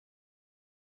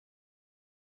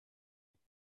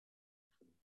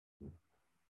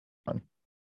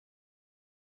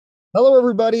Hello,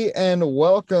 everybody, and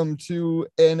welcome to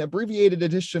an abbreviated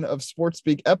edition of Sports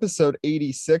Speak, episode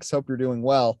 86. Hope you're doing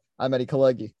well. I'm Eddie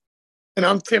Kalegi. And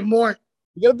I'm Tim Moore.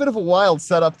 We got a bit of a wild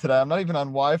setup today. I'm not even on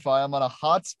Wi-Fi. I'm on a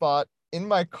hotspot in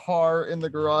my car in the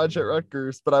garage at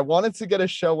Rutgers, but I wanted to get a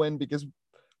show in because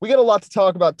we got a lot to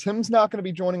talk about. Tim's not going to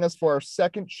be joining us for our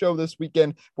second show this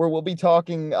weekend, where we'll be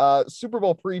talking Super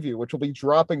Bowl preview, which will be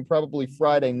dropping probably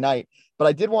Friday night. But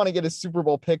I did want to get a Super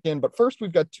Bowl pick in. But first,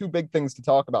 we've got two big things to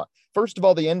talk about. First of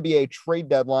all, the NBA trade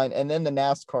deadline, and then the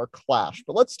NASCAR clash.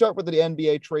 But let's start with the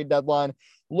NBA trade deadline.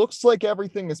 Looks like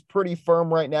everything is pretty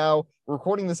firm right now. We're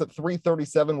recording this at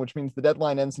 3:37, which means the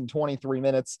deadline ends in 23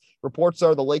 minutes. Reports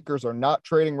are the Lakers are not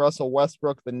trading Russell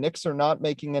Westbrook. The Knicks are not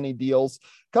making any deals.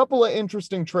 Couple of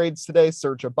interesting trades today.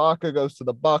 Serge Ibaka goes to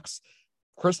the Bucks.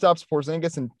 Kristaps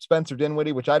Porzingis and Spencer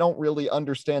Dinwiddie, which I don't really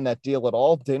understand that deal at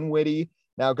all. Dinwiddie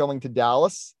now going to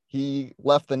Dallas. He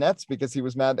left the Nets because he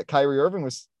was mad that Kyrie Irving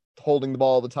was holding the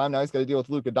ball all the time. Now he's got to deal with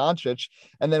Luka Doncic.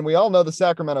 And then we all know the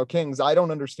Sacramento Kings. I don't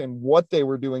understand what they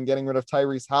were doing getting rid of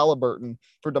Tyrese Halliburton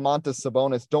for Domantas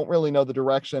Sabonis. Don't really know the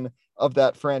direction of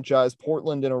that franchise.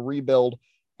 Portland in a rebuild.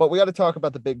 But we got to talk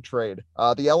about the big trade.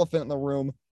 The elephant in the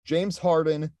room, James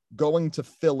Harden going to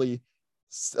Philly.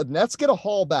 Nets get a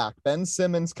haul back. Ben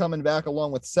Simmons coming back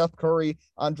along with Seth Curry,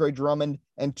 Andre Drummond,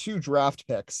 and 2 draft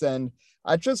picks. And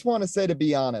I just want to say, to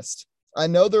be honest,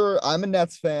 I'm a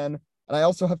Nets fan, and I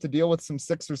also have to deal with some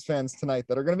Sixers fans tonight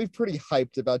that are going to be pretty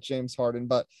hyped about James Harden.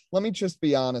 But let me just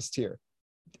be honest here.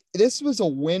 This was a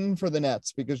win for the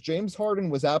Nets because James Harden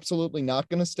was absolutely not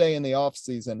going to stay in the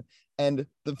offseason. And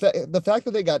the fact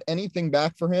that they got anything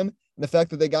back for him, and the fact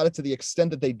that they got it to the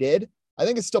extent that they did, I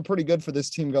think it's still pretty good for this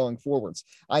team going forwards.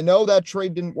 I know that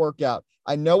trade didn't work out.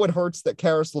 I know it hurts that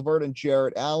Karis LeVert and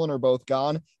Jarrett Allen are both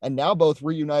gone and now both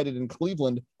reunited in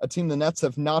Cleveland, a team the Nets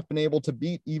have not been able to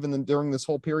beat even during this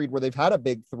whole period where they've had a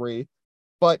big three.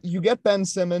 But you get Ben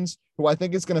Simmons, who I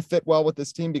think is going to fit well with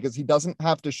this team because he doesn't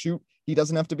have to shoot. He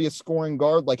doesn't have to be a scoring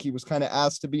guard like he was kind of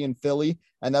asked to be in Philly,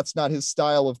 and that's not his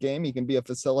style of game. He can be a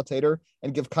facilitator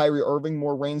and give Kyrie Irving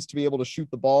more range to be able to shoot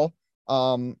the ball.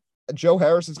 Joe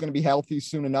Harris is going to be healthy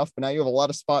soon enough, but now you have a lot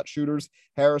of spot shooters,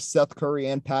 Harris, Seth Curry,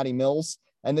 and Patty Mills.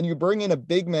 And then you bring in a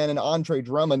big man in Andre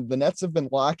Drummond. The Nets have been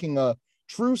lacking a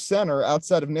true center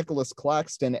outside of Nicholas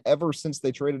Claxton ever since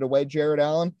they traded away Jarrett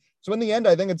Allen. So in the end,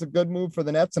 I think it's a good move for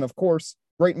the Nets. And of course,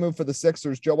 great move for the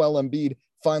Sixers. Joel Embiid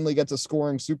finally gets a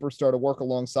scoring superstar to work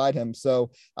alongside him.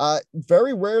 So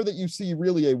very rare that you see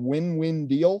really a win-win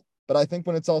deal. But I think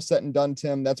when it's all said and done,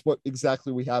 Tim, that's what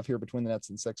exactly we have here between the Nets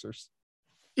and Sixers.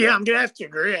 Yeah, I'm going to have to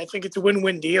agree. I think it's a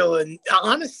win-win deal. And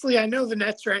honestly, I know the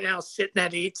Nets right now sitting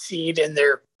at 8 seed and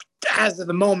they're, as of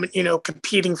the moment,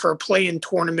 competing for a play-in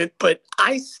tournament. But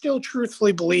I still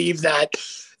truthfully believe that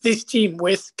this team,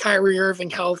 with Kyrie Irving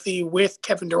healthy, with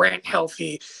Kevin Durant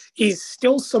healthy, is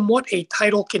still somewhat a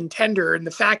title contender. And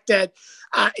the fact that,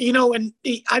 and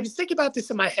I was thinking about this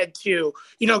in my head too,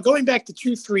 going back to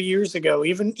 2-3 years ago,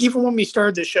 even when we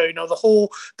started the show, the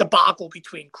whole debacle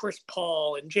between Chris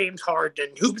Paul and James Harden,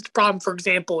 who was the problem, for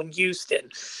example, in Houston.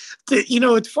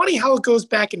 It's funny how it goes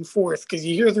back and forth because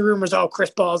you hear the rumors, oh, Chris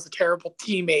Paul is a terrible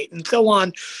teammate and so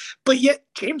on. But yet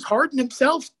James Harden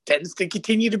himself tends to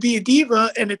continue to be a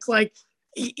diva. And it's like,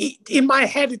 in my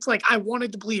head, it's like I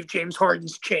wanted to believe James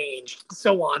Harden's changed and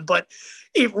so on. But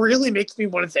it really makes me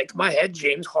want to think in my head,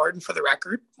 James Harden, for the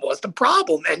record, was the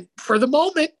problem. And for the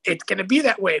moment, it's going to be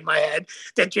that way in my head,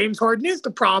 that James Harden is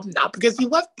the problem, not because he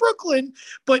left Brooklyn,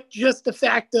 but just the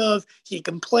fact of he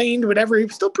complained, whatever. He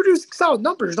was still producing solid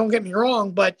numbers, don't get me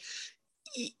wrong. But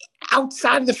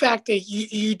outside of the fact that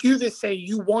you do this, say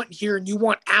you want here and you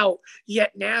want out,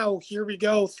 yet now here we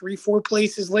go 3-4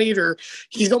 places later,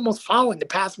 he's almost following the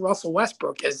path of Russell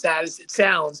Westbrook, as sad as it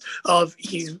sounds, of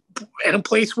he's in a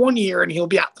place one year and he'll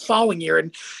be out the following year.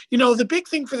 And the big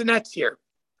thing for the Nets here,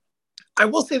 I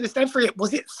will say this, I forget,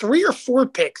 was it 3 or 4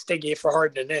 picks they gave for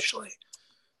Harden initially?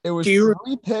 It was 3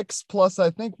 picks plus I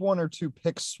think 1 or 2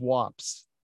 pick swaps.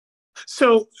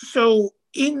 So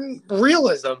in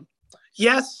realism,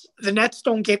 yes, the Nets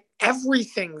don't get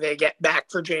everything they get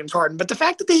back for James Harden, but the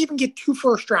fact that they even get 2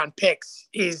 first-round picks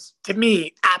is, to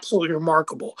me, absolutely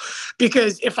remarkable.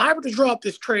 Because if I were to draw up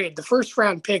this trade, the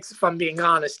first-round picks, if I'm being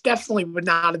honest, definitely would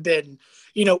not have been,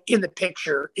 in the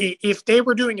picture. If they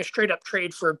were doing a straight-up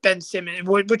trade for Ben Simmons,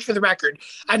 which, for the record,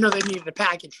 I know they needed a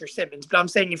package for Simmons, but I'm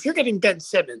saying if you're getting Ben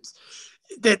Simmons,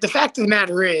 the fact of the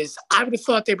matter is, I would have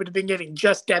thought they would have been getting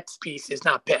just depth pieces,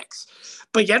 not picks.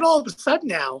 But yet all of a sudden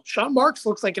now, Sean Marks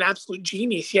looks like an absolute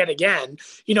genius yet again.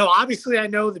 Obviously I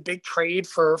know the big trade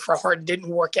for Harden didn't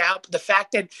work out, but the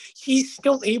fact that he's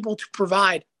still able to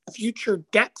provide future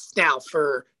depth now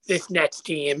for this Nets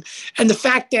team. And the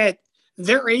fact that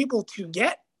they're able to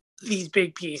get these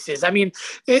big pieces. I mean,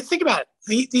 think about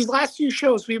it. These last few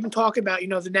shows, we've been talking about,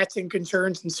 the Nets and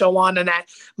concerns and so on. And that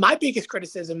my biggest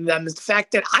criticism of them is the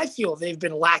fact that I feel they've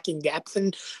been lacking depth.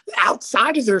 And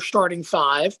outside of their starting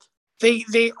five,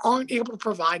 they aren't able to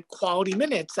provide quality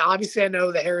minutes. Obviously, I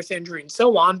know the Harris injury and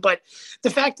so on, but the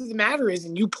fact of the matter is,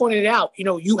 and you pointed out,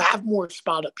 you have more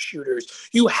spot-up shooters.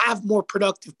 You have more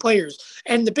productive players.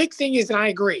 And the big thing is, and I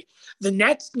agree, the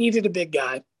Nets needed a big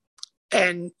guy.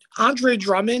 And Andre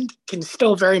Drummond can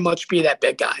still very much be that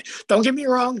big guy. Don't get me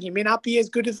wrong. He may not be as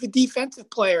good of a defensive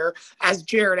player as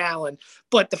Jared Allen.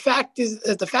 But the fact of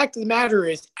the matter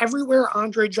is, everywhere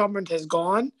Andre Drummond has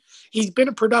gone, he's been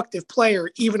a productive player,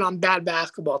 even on bad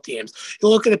basketball teams. You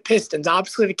look at the Pistons,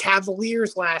 obviously the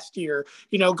Cavaliers last year,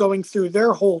 going through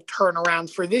their whole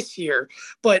turnaround for this year.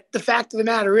 But the fact of the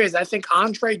matter is, I think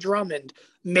Andre Drummond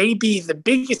may be the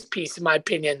biggest piece, in my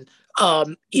opinion,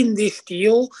 in this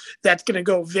deal that's going to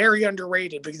go very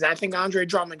underrated, because I think Andre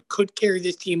Drummond could carry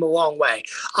this team a long way.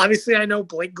 Obviously, I know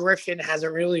Blake Griffin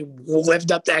hasn't really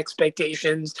lived up to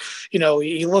expectations.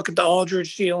 You look at the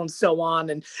Aldridge deal and so on,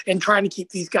 and trying to keep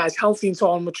these guys healthy and so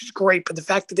on, which is great. But the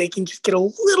fact that they can just get a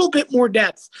little bit more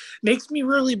depth makes me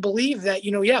really believe that,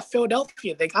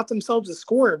 Philadelphia, they got themselves a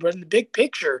scorer, but in the big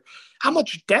picture, how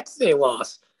much depth they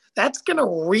lost, that's going to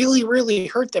really, really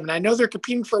hurt them. And I know they're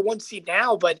competing for one seed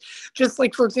now, but just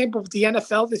like, for example, with the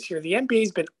NFL this year, the NBA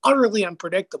has been utterly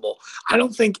unpredictable. I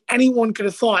don't think anyone could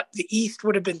have thought the East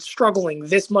would have been struggling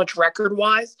this much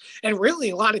record-wise. And really,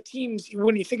 a lot of teams,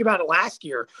 when you think about it last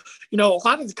year, a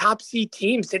lot of the top seed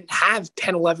teams didn't have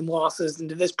 10, 11 losses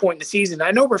into this point in the season.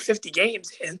 I know we're 50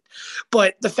 games in,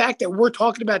 but the fact that we're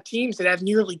talking about teams that have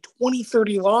nearly 20,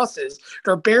 30 losses,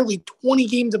 that are barely 20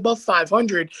 games above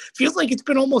 500, feels like it's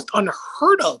been almost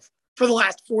unheard of for the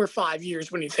last 4 or 5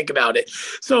 years when you think about it.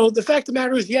 So the fact of the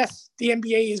matter is, yes, the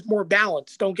NBA is more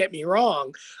balanced, don't get me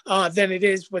wrong, than it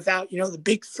is without, the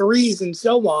big threes and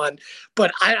so on.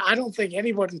 But I don't think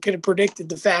anyone could have predicted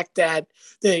the fact that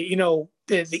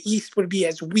the East would be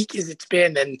as weak as it's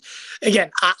been. And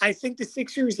again, I think the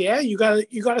Sixers, you got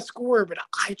to score, but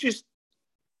I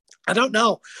don't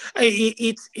know.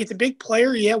 It's a big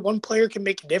player. Yeah, one player can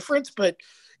make a difference, but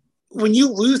when you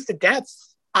lose the depth,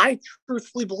 I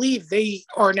truthfully believe they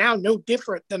are now no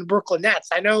different than the Brooklyn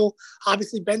Nets. I know,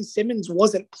 obviously, Ben Simmons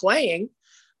wasn't playing,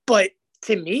 but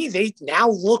to me, they now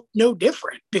look no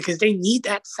different because they need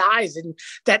that size, and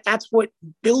that's what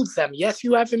builds them. Yes,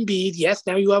 you have Embiid. Yes,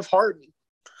 now you have Harden.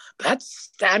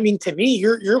 To me,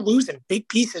 you're losing big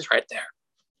pieces right there.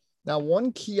 Now,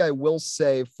 one key I will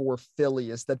say for Philly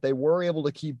is that they were able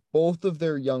to keep both of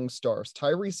their young stars,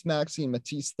 Tyrese Maxey and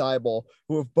Matisse Thybulle,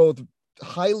 who have both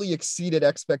highly exceeded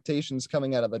expectations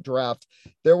coming out of the draft.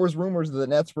 There was rumors that the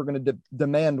Nets were going to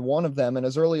demand one of them, and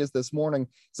as early as this morning,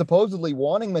 supposedly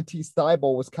wanting Matisse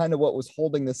Thybulle was kind of what was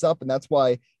holding this up, and that's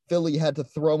why Philly had to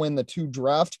throw in the 2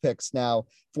 draft picks now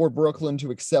for Brooklyn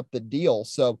to accept the deal.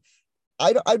 So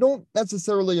I don't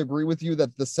necessarily agree with you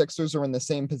that the Sixers are in the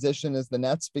same position as the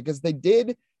Nets, because they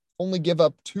did only give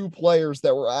up 2 players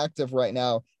that were active right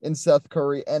now in Seth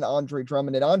Curry and Andre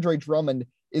Drummond. And Andre Drummond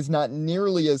is not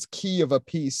nearly as key of a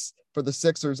piece for the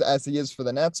Sixers as he is for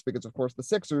the Nets, because, of course, the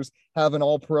Sixers have an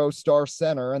all-pro star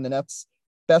center, and the Nets'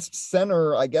 best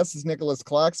center, I guess, is Nicholas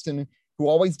Claxton, who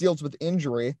always deals with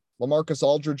injury. LaMarcus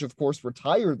Aldridge, of course,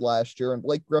 retired last year, and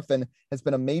Blake Griffin has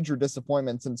been a major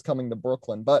disappointment since coming to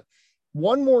Brooklyn. But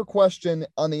one more question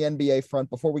on the NBA front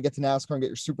before we get to NASCAR and get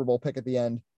your Super Bowl pick at the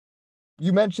end.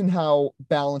 You mentioned how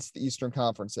balanced the Eastern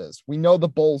Conference is. We know the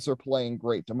Bulls are playing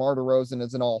great. DeMar DeRozan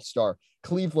is an all-star.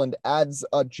 Cleveland adds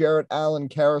a Jarrett Allen,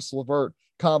 Karis LeVert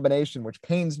combination, which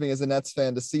pains me as a Nets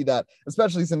fan to see that,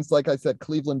 especially since, like I said,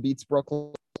 Cleveland beats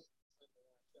Brooklyn.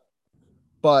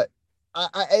 But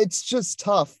it's just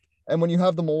tough. And when you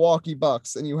have the Milwaukee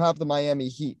Bucks and you have the Miami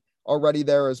Heat already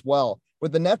there as well,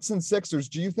 with the Nets and Sixers,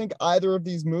 do you think either of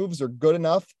these moves are good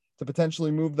enough to potentially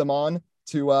move them on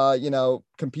to,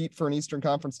 compete for an Eastern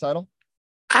Conference title?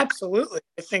 Absolutely.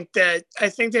 I think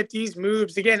that these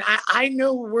moves, again, I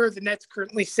know where the Nets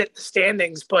currently sit in the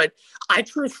standings, but I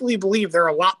truthfully believe they're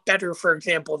a lot better, for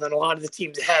example, than a lot of the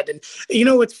teams ahead. And,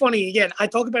 it's funny, again, I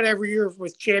talk about every year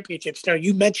with championships. Now,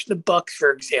 you mentioned the Bucks,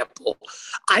 for example.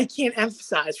 I can't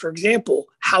emphasize, for example,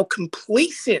 how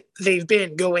complacent they've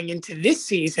been going into this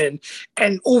season,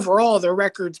 and overall their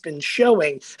record's been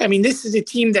showing. I mean, this is a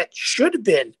team that should have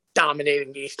been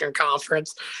dominating the Eastern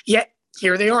Conference, yet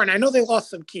here they are. And I know they lost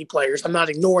some key players. I'm not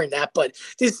ignoring that, but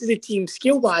this is a team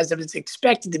skill-wise that is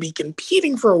expected to be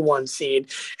competing for a 1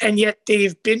 seed, and yet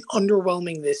they've been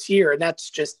underwhelming this year, and that's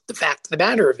just the fact of the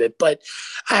matter of it. But,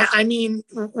 I mean,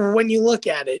 when you look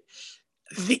at it,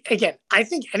 again, I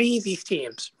think any of these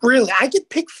teams, really, I could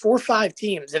pick 4 or 5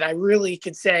 teams that I really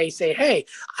could say, hey,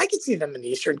 I could see them in the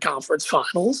Eastern Conference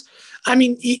Finals. I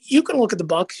mean, you can look at the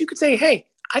Bucks. You could say, hey,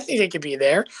 I think they could be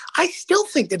there. I still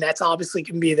think the Nets obviously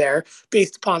can be there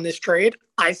based upon this trade.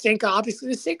 I think obviously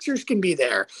the Sixers can be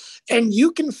there. And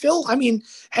you can fill, I mean,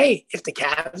 hey, if the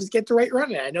Cavs get the right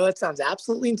run, and I know that sounds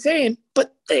absolutely insane,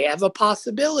 but they have a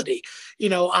possibility. You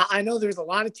know, I know there's a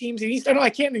lot of teams in East. I know I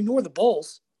can't ignore the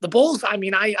Bulls. The Bulls, I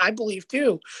mean, I believe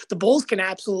too, the Bulls can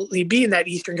absolutely be in that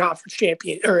Eastern Conference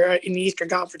in the Eastern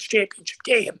Conference championship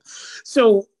game.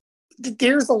 So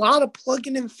there's a lot of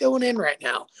plugging and filling in right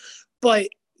now. But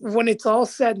when it's all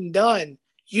said and done,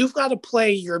 you've got to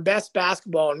play your best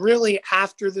basketball. And really,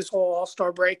 after this whole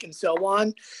All-Star break and so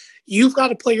on, you've got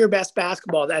to play your best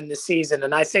basketball to end the season.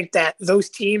 And I think that those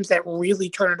teams that really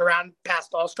turn it around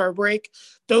past All-Star break,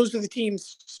 those are the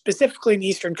teams specifically in the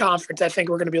Eastern Conference I think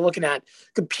we're going to be looking at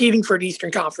competing for an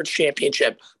Eastern Conference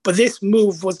championship. But this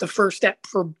move was the first step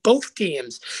for both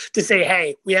teams to say,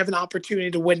 hey, we have an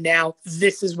opportunity to win now.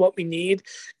 This is what we need.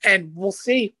 And we'll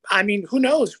see. I mean, who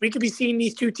knows? We could be seeing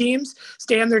these two teams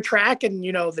stay on their track, and,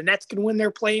 you know, the Nets can win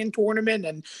their play-in tournament,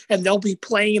 and they'll be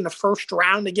playing in the first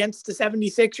round against the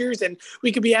 76ers. And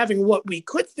we could be having what we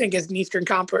could think as an Eastern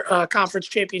Conference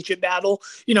championship battle,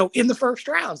 you know, in the first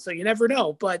round. So you never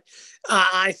know. But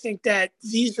I think that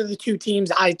these are the two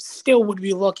teams I still would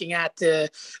be looking at to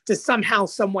somehow,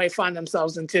 some way find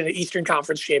themselves into the Eastern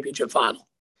Conference championship final.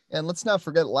 And let's not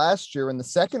forget last year in the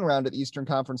second round of the Eastern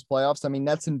Conference playoffs. I mean,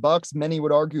 Nets and Bucks, many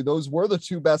would argue those were the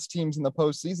two best teams in the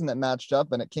postseason that matched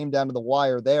up, and it came down to the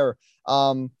wire there.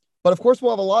 But of course,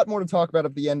 we'll have a lot more to talk about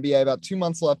of the NBA. About 2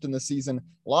 months left in the season.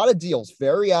 A lot of deals,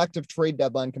 very active trade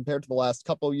deadline compared to the last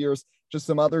couple of years. Just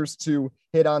some others to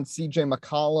hit on. CJ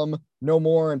McCollum, no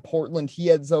more in Portland. He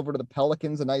heads over to the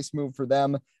Pelicans, a nice move for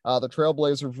them. The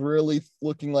Trailblazers really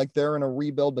looking like they're in a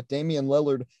rebuild, but Damian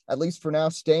Lillard, at least for now,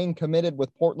 staying committed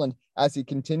with Portland as he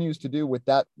continues to do with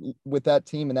that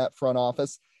team and that front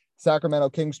office. Sacramento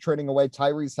Kings trading away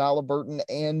Tyrese Halliburton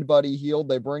and Buddy Hield.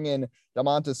 They bring in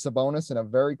Domantas Sabonis in a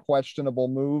very questionable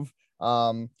move.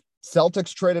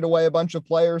 Celtics traded away a bunch of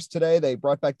players today. They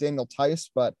brought back Daniel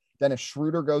Tice, but Dennis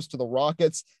Schroeder goes to the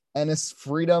Rockets. Ennis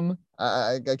Freedom,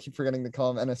 I keep forgetting to call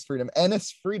him Ennis Freedom.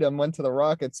 Ennis Freedom went to the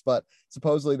Rockets, but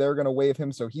supposedly they're going to waive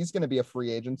him, so he's going to be a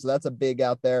free agent. So that's a big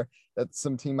out there that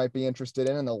some team might be interested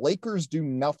in. And the Lakers do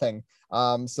nothing.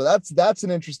 So that's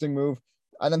an interesting move.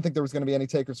 I didn't think there was going to be any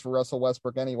takers for Russell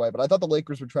Westbrook anyway, but I thought the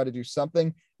Lakers would try to do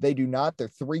something. They do not. They're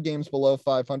 3 games below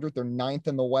 500. They're 9th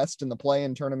in the West in the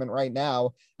play-in tournament right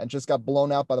now and just got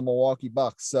blown out by the Milwaukee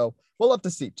Bucks. So we'll have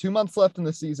to see. 2 months left in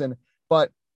the season,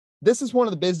 but this is one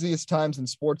of the busiest times in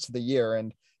sports of the year.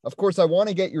 And of course, I want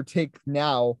to get your take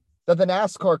now that the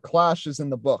NASCAR Clash is in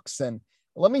the books. And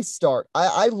let me start.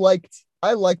 I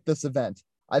liked this event.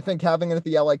 I think having it at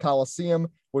the LA Coliseum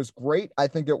was great. I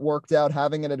think it worked out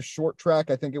having it at a short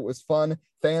track. I think it was fun.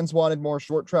 Fans wanted more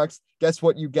short tracks. Guess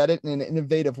what? You get it in an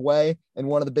innovative way in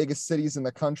one of the biggest cities in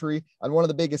the country on one of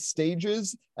the biggest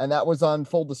stages. And that was on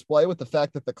full display with the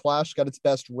fact that the Clash got its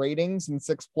best ratings in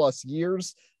 6+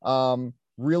 years.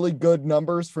 Really good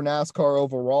numbers for NASCAR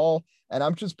overall. And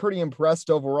I'm just pretty impressed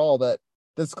overall that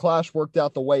this Clash worked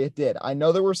out the way it did. I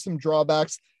know there were some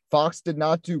drawbacks. Fox did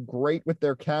not do great with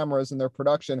their cameras and their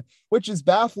production, which is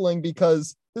baffling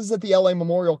because this is at the LA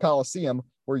Memorial Coliseum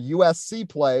where USC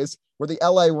plays, where the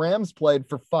LA Rams played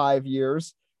for 5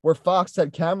 years, where Fox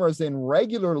had cameras in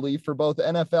regularly for both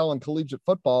NFL and collegiate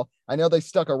football. I know they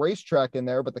stuck a racetrack in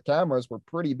there, but the cameras were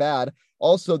pretty bad.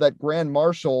 Also, that Grand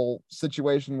Marshal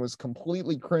situation was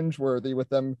completely cringeworthy with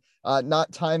them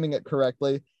not timing it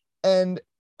correctly. And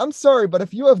I'm sorry, but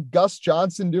if you have Gus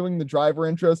Johnson doing the driver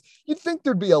intros, you'd think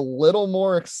there'd be a little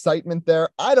more excitement there.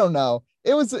 I don't know.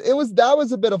 That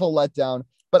was a bit of a letdown,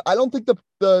 but I don't think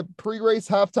the pre-race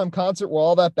halftime concert were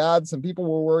all that bad. Some people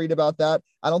were worried about that.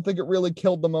 I don't think it really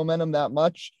killed the momentum that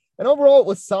much. And overall, it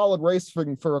was solid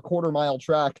racing for a quarter-mile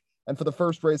track. And for the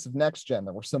first race of next gen,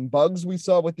 there were some bugs we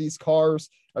saw with these cars,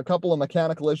 a couple of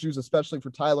mechanical issues, especially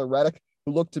for Tyler Reddick,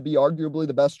 who looked to be arguably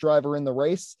the best driver in the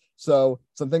race. So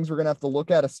some things we're going to have to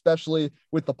look at, especially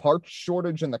with the parts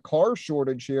shortage and the car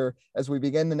shortage here as we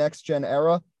begin the next gen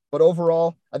era. But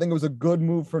overall, I think it was a good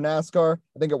move for NASCAR.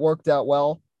 I think it worked out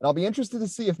well. And I'll be interested to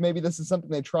see if maybe this is something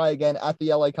they try again at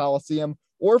the LA Coliseum,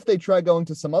 or if they try going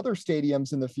to some other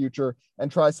stadiums in the future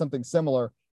and try something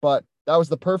similar. But that was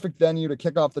the perfect venue to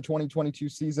kick off the 2022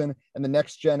 season and the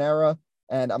next gen era.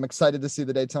 And I'm excited to see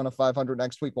the Daytona 500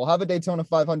 next week. We'll have a Daytona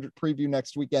 500 preview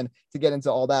next weekend to get into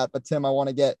all that. But Tim, I want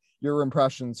to get your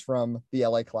impressions from the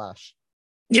LA Clash.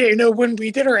 Yeah, when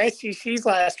we did our SECs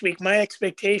last week, my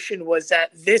expectation was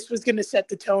that this was going to set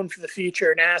the tone for the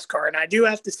future of NASCAR. And I do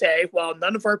have to say, while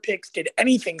none of our picks did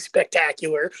anything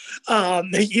spectacular,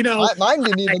 mine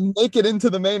didn't even make it into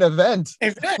the main event.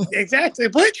 Exactly.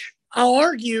 Which I'll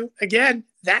argue, again,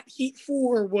 that Heat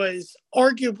 4 was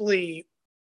arguably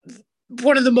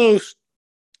one of the most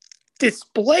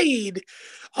displayed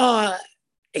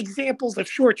examples of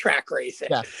short track racing.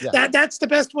 Yeah. That's the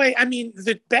best way. I mean,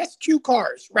 the best two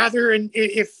cars, rather, and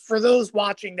if for those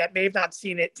watching that may have not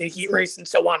seen it, the heat race and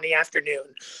so on in the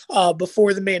afternoon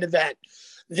before the main event,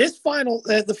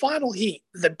 the final heat,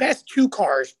 the best two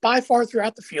cars by far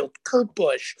throughout the field, Kurt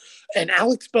Busch and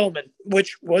Alex Bowman,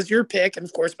 which was your pick, and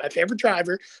of course my favorite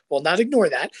driver, will not ignore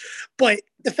that. But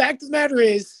the fact of the matter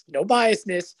is, no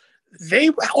biasness, they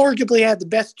arguably had the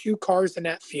best two cars in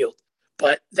that field.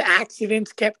 But the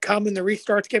accidents kept coming, the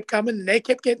restarts kept coming, and they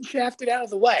kept getting shafted out of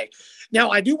the way.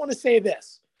 Now, I do want to say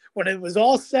this. When it was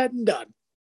all said and done,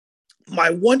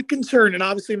 my one concern, and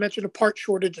obviously mentioned a part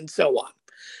shortage and so on,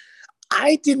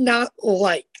 I did not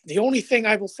like, the only thing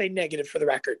I will say negative for the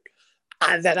record,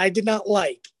 that I did not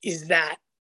like is that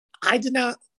I did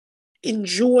not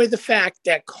enjoy the fact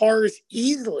that cars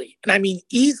easily, and I mean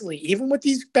easily, even with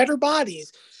these better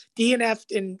bodies,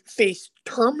 DNF'd and faced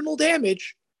terminal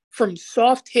damage from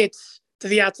soft hits to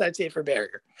the outside safer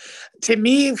barrier. To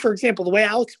me, for example, the way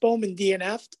Alex Bowman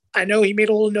DNF'd, I know he made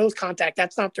a little nose contact.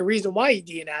 That's not the reason why he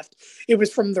DNF'd. It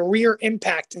was from the rear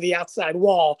impact to the outside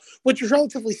wall, which was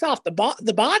relatively soft. The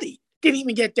body didn't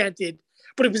even get dented,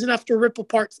 but it was enough to rip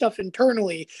apart stuff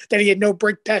internally that he had no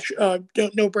brake pressure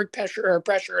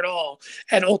at all,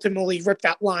 and ultimately ripped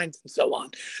out lines and so on.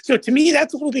 So to me,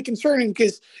 that's a little bit concerning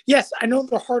because, yes, I know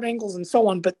the hard angles and so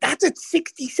on, but that's at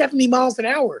 60, 70 miles an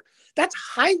hour. That's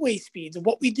highway speeds of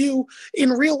what we do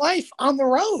in real life on the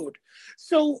road.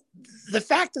 So the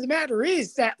fact of the matter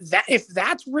is that if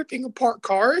that's ripping apart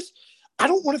cars, I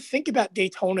don't want to think about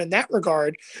Daytona in that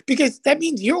regard, because that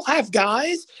means you'll have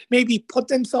guys maybe put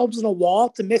themselves in a wall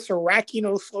to miss a wreck,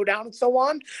 slow down and so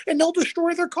on, and they'll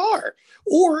destroy their car.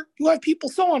 Or you have people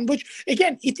so on, which,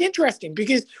 again, it's interesting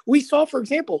because we saw, for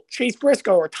example, Chase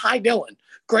Briscoe or Ty Dillon,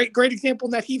 great example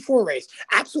in that Heat 4 race,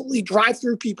 absolutely drive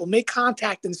through people, make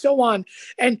contact and so on.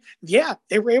 And yeah,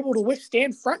 they were able to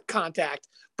withstand front contact,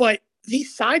 but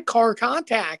these sidecar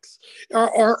contacts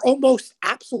are almost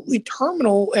absolutely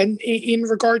terminal and in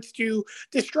regards to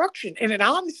destruction. And it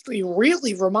honestly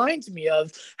really reminds me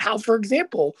of how, for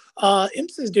example,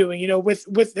 IMSA's doing,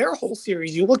 with their whole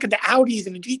series. You look at the Audis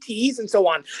and the GTEs and so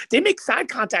on, they make side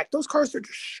contact. Those cars are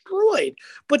destroyed.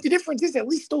 But the difference is at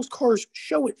least those cars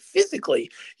show it physically.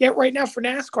 Yet right now for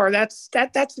NASCAR,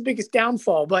 that's the biggest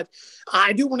downfall. But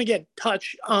I do want to get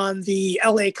touch on the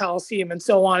LA Coliseum and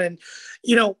so on. And,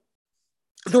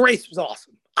 the race was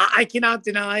awesome. I cannot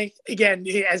deny, again,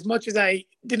 as much as I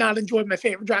did not enjoy my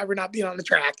favorite driver not being on the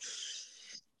track,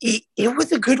 it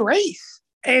was a good race.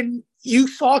 And you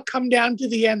saw it come down to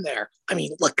the end there. I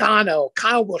mean, Logano,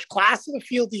 Kyle Busch, class of the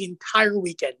field the entire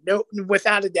weekend, no,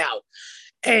 without a doubt.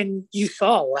 And you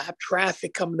saw lap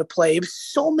traffic come into play. It was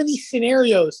so many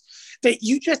scenarios that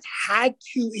you just had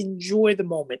to enjoy the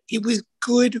moment. It was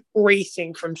good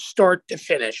racing from start to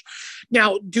finish.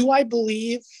 Now, do I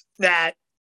believe that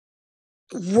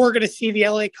we're going to see the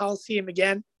LA Coliseum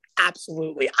again?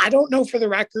 Absolutely. I don't know for the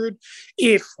record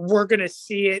if we're going to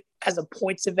see it as a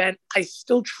points event. I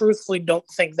still truthfully don't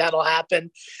think that'll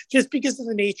happen just because of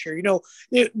the nature.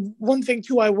 One thing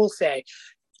too, I will say,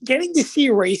 getting to see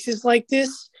races like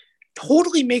this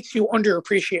totally makes you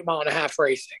underappreciate mile and a half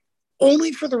racing.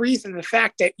 Only for the reason, the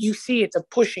fact that you see it's a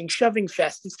pushing, shoving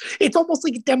fest. It's almost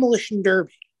like a demolition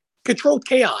derby. Controlled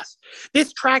chaos.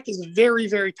 This track is very,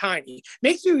 very tiny.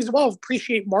 Makes you as well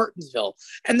appreciate Martinsville.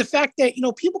 And the fact that,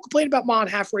 people complain about mile and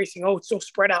a half racing, it's so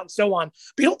spread out and so on.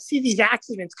 But you don't see these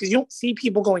accidents because you don't see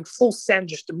people going full send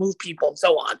just to move people and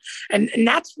so on. And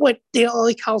that's what the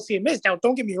LA Coliseum is. Now,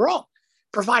 don't get me wrong.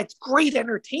 Provides great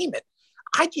entertainment.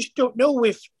 I just don't know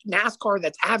if NASCAR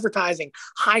that's advertising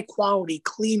high quality,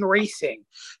 clean racing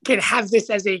can have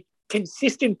this as a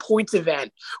consistent points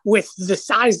event with the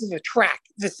size of the track.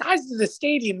 The size of the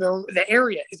stadium, the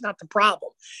area is not the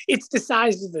problem. It's the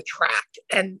size of the track.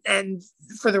 And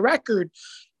for the record,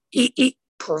 it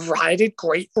provided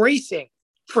great racing.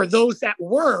 for those that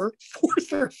were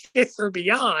fourth or fifth or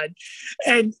beyond.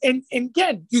 And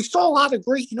again, you saw a lot of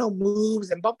great,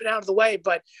 moves and bumping out of the way.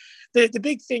 But the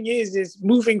big thing is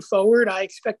moving forward, I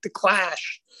expect the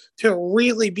Clash to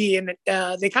really be in.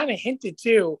 They kind of hinted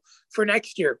too for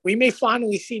next year. We may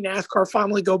finally see NASCAR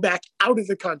finally go back out of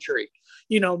the country,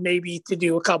 maybe to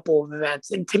do a couple of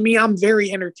events. And to me, I'm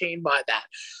very entertained by that.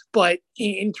 But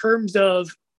in terms of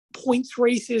points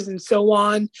races and so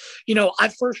on,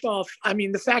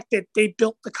 the fact that they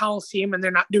built the Coliseum and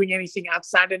they're not doing anything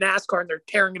outside of NASCAR and they're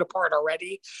tearing it apart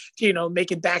already to,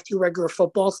 make it back to a regular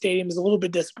football stadium is a little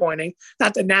bit disappointing.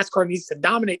 Not that NASCAR needs to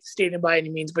dominate the stadium by any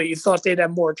means, but you thought they'd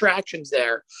have more attractions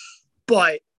there.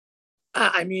 But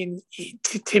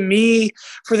to me,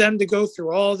 for them to go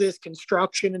through all this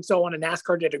construction and so on, and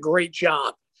NASCAR did a great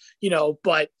job,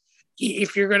 but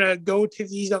if you're going to go to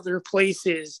these other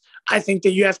places, I think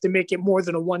that you have to make it more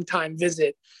than a one-time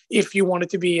visit if you want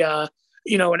it to be an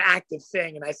active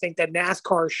thing. And I think that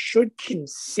NASCAR should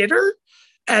consider,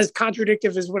 as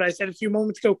contradictory as what I said a few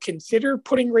moments ago, consider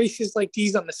putting races like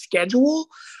these on the schedule.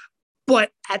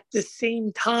 But at the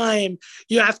same time,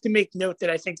 you have to make note that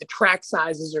I think the track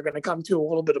sizes are going to come to a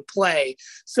little bit of play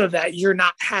so that you're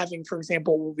not having, for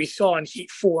example, what we saw in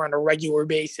Heat 4 on a regular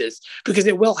basis, because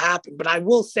it will happen. But I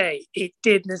will say it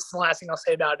did, and this is the last thing I'll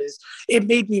say about it, is it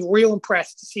made me real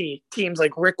impressed to see teams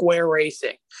like Rick Ware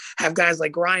Racing, have guys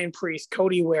like Ryan Preece,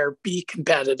 Cody Ware be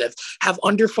competitive, have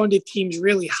underfunded teams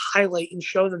really highlight and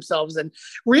show themselves. And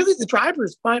really the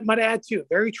drivers might add too,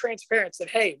 very transparent, said,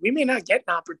 hey, we may not get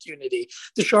an opportunity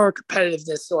to show our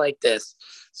competitiveness like this.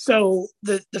 So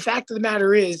the fact of the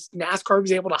matter is NASCAR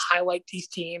was able to highlight these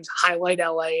teams, highlight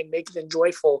LA, and make them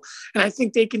joyful. And I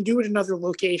think they can do it in other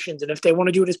locations. And if they want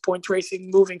to do it as points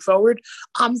racing moving forward,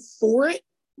 I'm for it.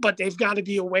 But they've got to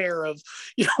be aware of,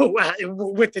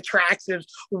 with the tracks of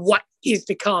what is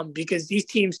to come, because these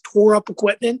teams tore up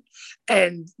equipment,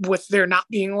 and with there not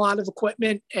being a lot of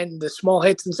equipment and the small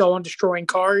hits and so on destroying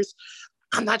cars,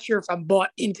 I'm not sure if I'm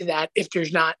bought into that if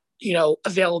there's not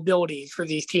availability for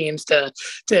these teams to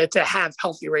have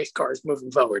healthy race cars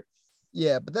moving forward.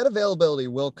 Yeah, but that availability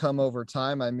will come over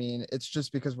time. I mean, it's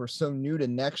just because we're so new to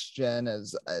next gen,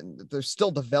 as there's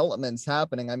still developments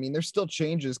happening. I mean, there's still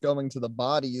changes going to the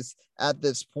bodies at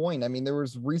this point. I mean, there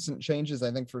was recent changes,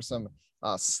 I think, for some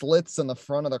slits in the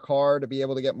front of the car to be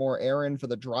able to get more air in for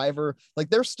the driver. Like,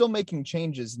 they're still making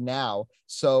changes now.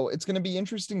 So it's going to be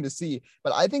interesting to see.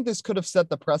 But I think this could have set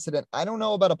the precedent. I don't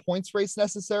know about a points race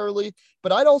necessarily,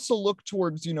 but I'd also look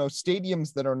towards,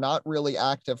 stadiums that are not really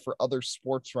active for other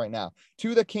sports right now.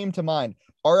 Two that came to mind: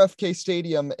 RFK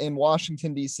Stadium in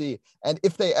Washington, D.C. And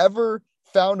if they ever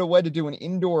found a way to do an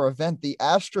indoor event, the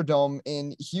Astrodome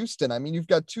in Houston. I mean, you've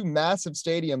got two massive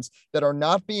stadiums that are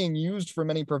not being used for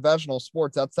many professional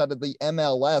sports outside of the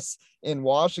MLS in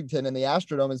Washington, and the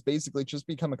Astrodome has basically just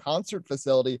become a concert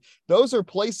facility. Those are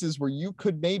places where you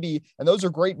could maybe, and those are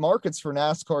great markets for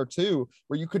NASCAR too,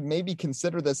 where you could maybe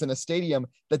consider this in a stadium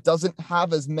that doesn't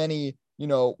have as many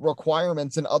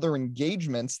requirements and other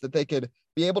engagements, that they could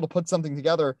be able to put something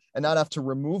together and not have to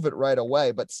remove it right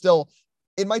away. But still,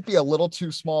 it might be a little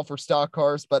too small for stock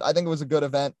cars, but I think it was a good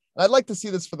event. And I'd like to see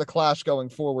this for the Clash going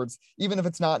forwards, even if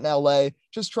it's not in LA.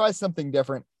 Just try something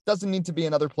different. Doesn't need to be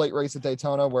another plate race at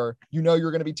Daytona where you're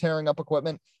going to be tearing up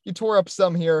equipment. You tore up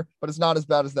some here, but it's not as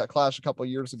bad as that Clash a couple of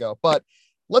years ago. But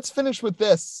let's finish with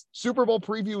this. Super Bowl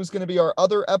preview is going to be our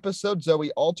other episode.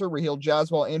 Zoe Alter, Raheel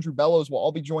Jaswal, Andrew Bellows will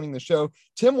all be joining the show.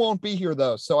 Tim won't be here,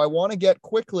 though, so I want to get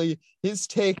quickly his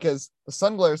take, as the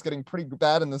sun glare is getting pretty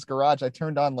bad in this garage. I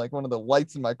turned on one of the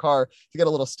lights in my car to get a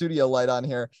little studio light on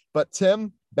here. But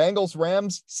Tim, Bengals,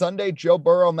 Rams, Sunday, Joe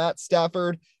Burrow, Matt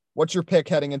Stafford. What's your pick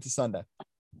heading into Sunday?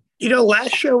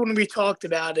 Last show when we talked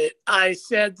about it, I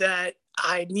said that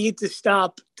I need to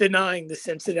stop denying the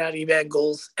Cincinnati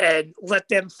Bengals and let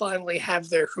them finally have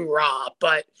their hurrah.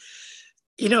 But,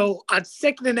 on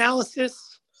second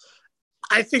analysis,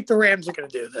 I think the Rams are going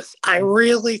to do this. I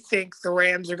really think the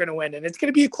Rams are going to win, and it's going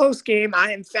to be a close game.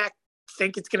 I, in fact,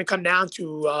 think it's going to come down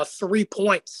to 3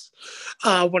 points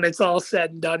when it's all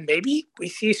said and done. Maybe we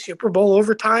see Super Bowl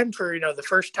overtime for, the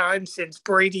first time since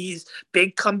Brady's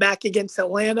big comeback against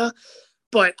Atlanta.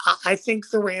 But I think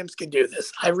the Rams can do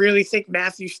this. I really think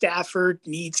Matthew Stafford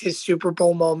needs his Super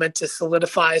Bowl moment to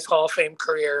solidify his Hall of Fame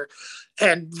career.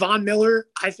 And Von Miller,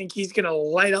 I think he's going to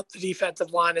light up the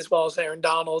defensive line as well as Aaron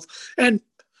Donald. And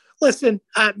Listen,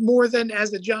 more than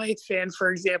as a Giants fan,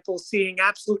 for example, seeing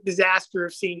absolute disaster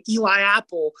of seeing Eli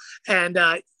Apple and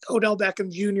Odell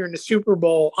Beckham Jr. in the Super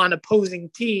Bowl on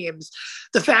opposing teams.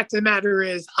 The fact of the matter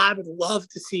is, I would love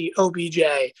to see OBJ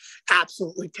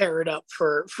absolutely tear it up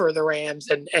for the Rams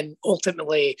and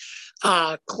ultimately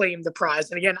claim the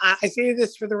prize. And again, I say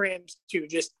this for the Rams too,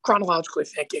 just chronologically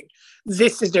thinking,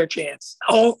 this is their chance.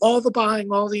 All the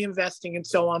buying, all the investing, and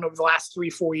so on over the last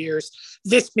 3-4 years,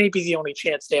 this may be the only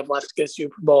chance they have left to go to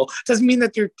Super Bowl. Doesn't mean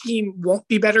that their team won't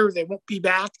be better, they won't be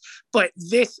back, but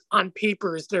this on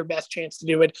paper is their best chance to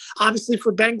do it. Obviously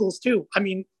for Bengals too. I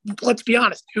mean, let's be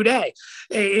honest, today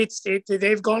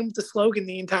they've gone with the slogan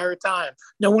the entire time.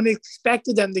 No one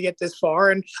expected them to get this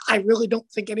far, and I really don't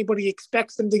think anybody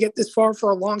expects them to get this far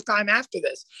for a long time after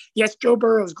this. Yes, Joe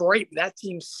Burrow is great, but that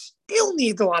team still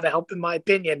needs a lot of help, in my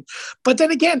opinion. But then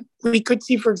again, we could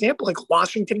see, for example, like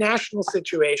Washington National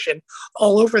situation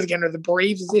all over again, or the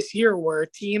Braves this year, where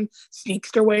a team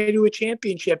sneaks their way to a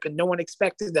championship and no one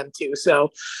expected them to. So,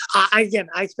 I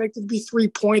expect it to be 3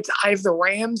 points. I have the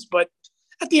Rams, but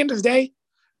at the end of the day,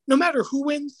 no matter who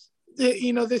wins,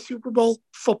 the Super Bowl,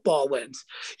 football wins.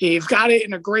 You've got it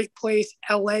in a great place.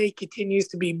 LA continues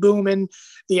to be booming.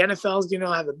 The NFL's,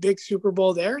 have a big Super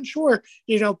Bowl there. And sure,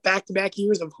 back-to-back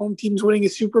years of home teams winning a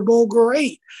Super Bowl,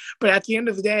 great. But at the end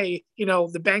of the day,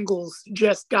 the Bengals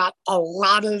just got a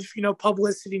lot of,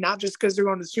 publicity, not just because they're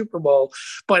going to the Super Bowl,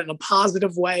 but in a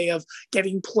positive way of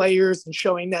getting players and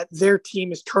showing that their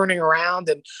team is turning around.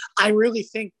 And I really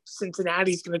think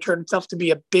Cincinnati's going to turn itself to be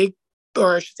a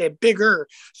bigger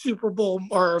Super Bowl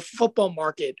or football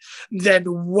market than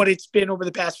what it's been over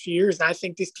the past few years. And I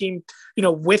think this team,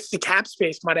 with the cap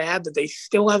space, might add that they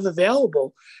still have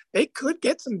available, they could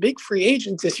get some big free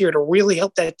agents this year to really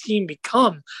help that team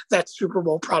become that Super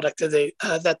Bowl product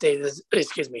that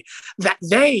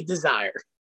they desire.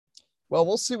 Well,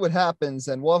 we'll see what happens,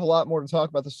 and we'll have a lot more to talk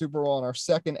about the Super Bowl on our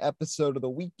second episode of the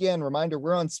weekend. Reminder,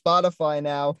 we're on Spotify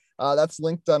now. That's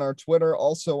linked on our Twitter,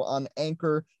 also on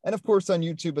Anchor, and of course on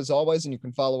YouTube as always. And you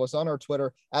can follow us on our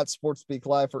Twitter at SportsSpeak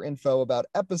Live for info about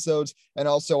episodes, and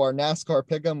also our NASCAR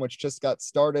Pick'em, which just got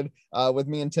started with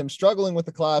me and Tim struggling with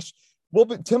the Clash.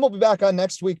 Tim will be back on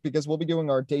next week because we'll be doing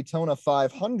our Daytona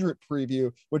 500 preview,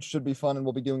 which should be fun. And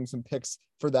we'll be doing some picks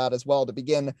for that as well to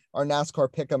begin our NASCAR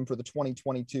Pick'em for the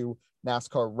 2022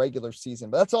 NASCAR regular season.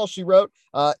 But that's all she wrote.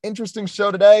 Interesting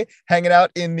show today, hanging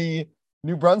out in the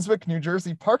New Brunswick, New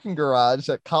Jersey parking garage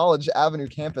at College Avenue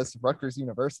campus of Rutgers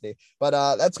University. But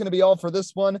that's going to be all for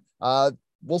this one.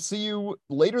 We'll see you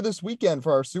later this weekend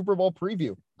for our Super Bowl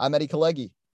preview. I'm Eddie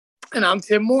Kalegi. And I'm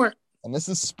Tim Moore. And this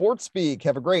is Sports Speak.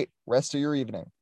 Have a great rest of your evening.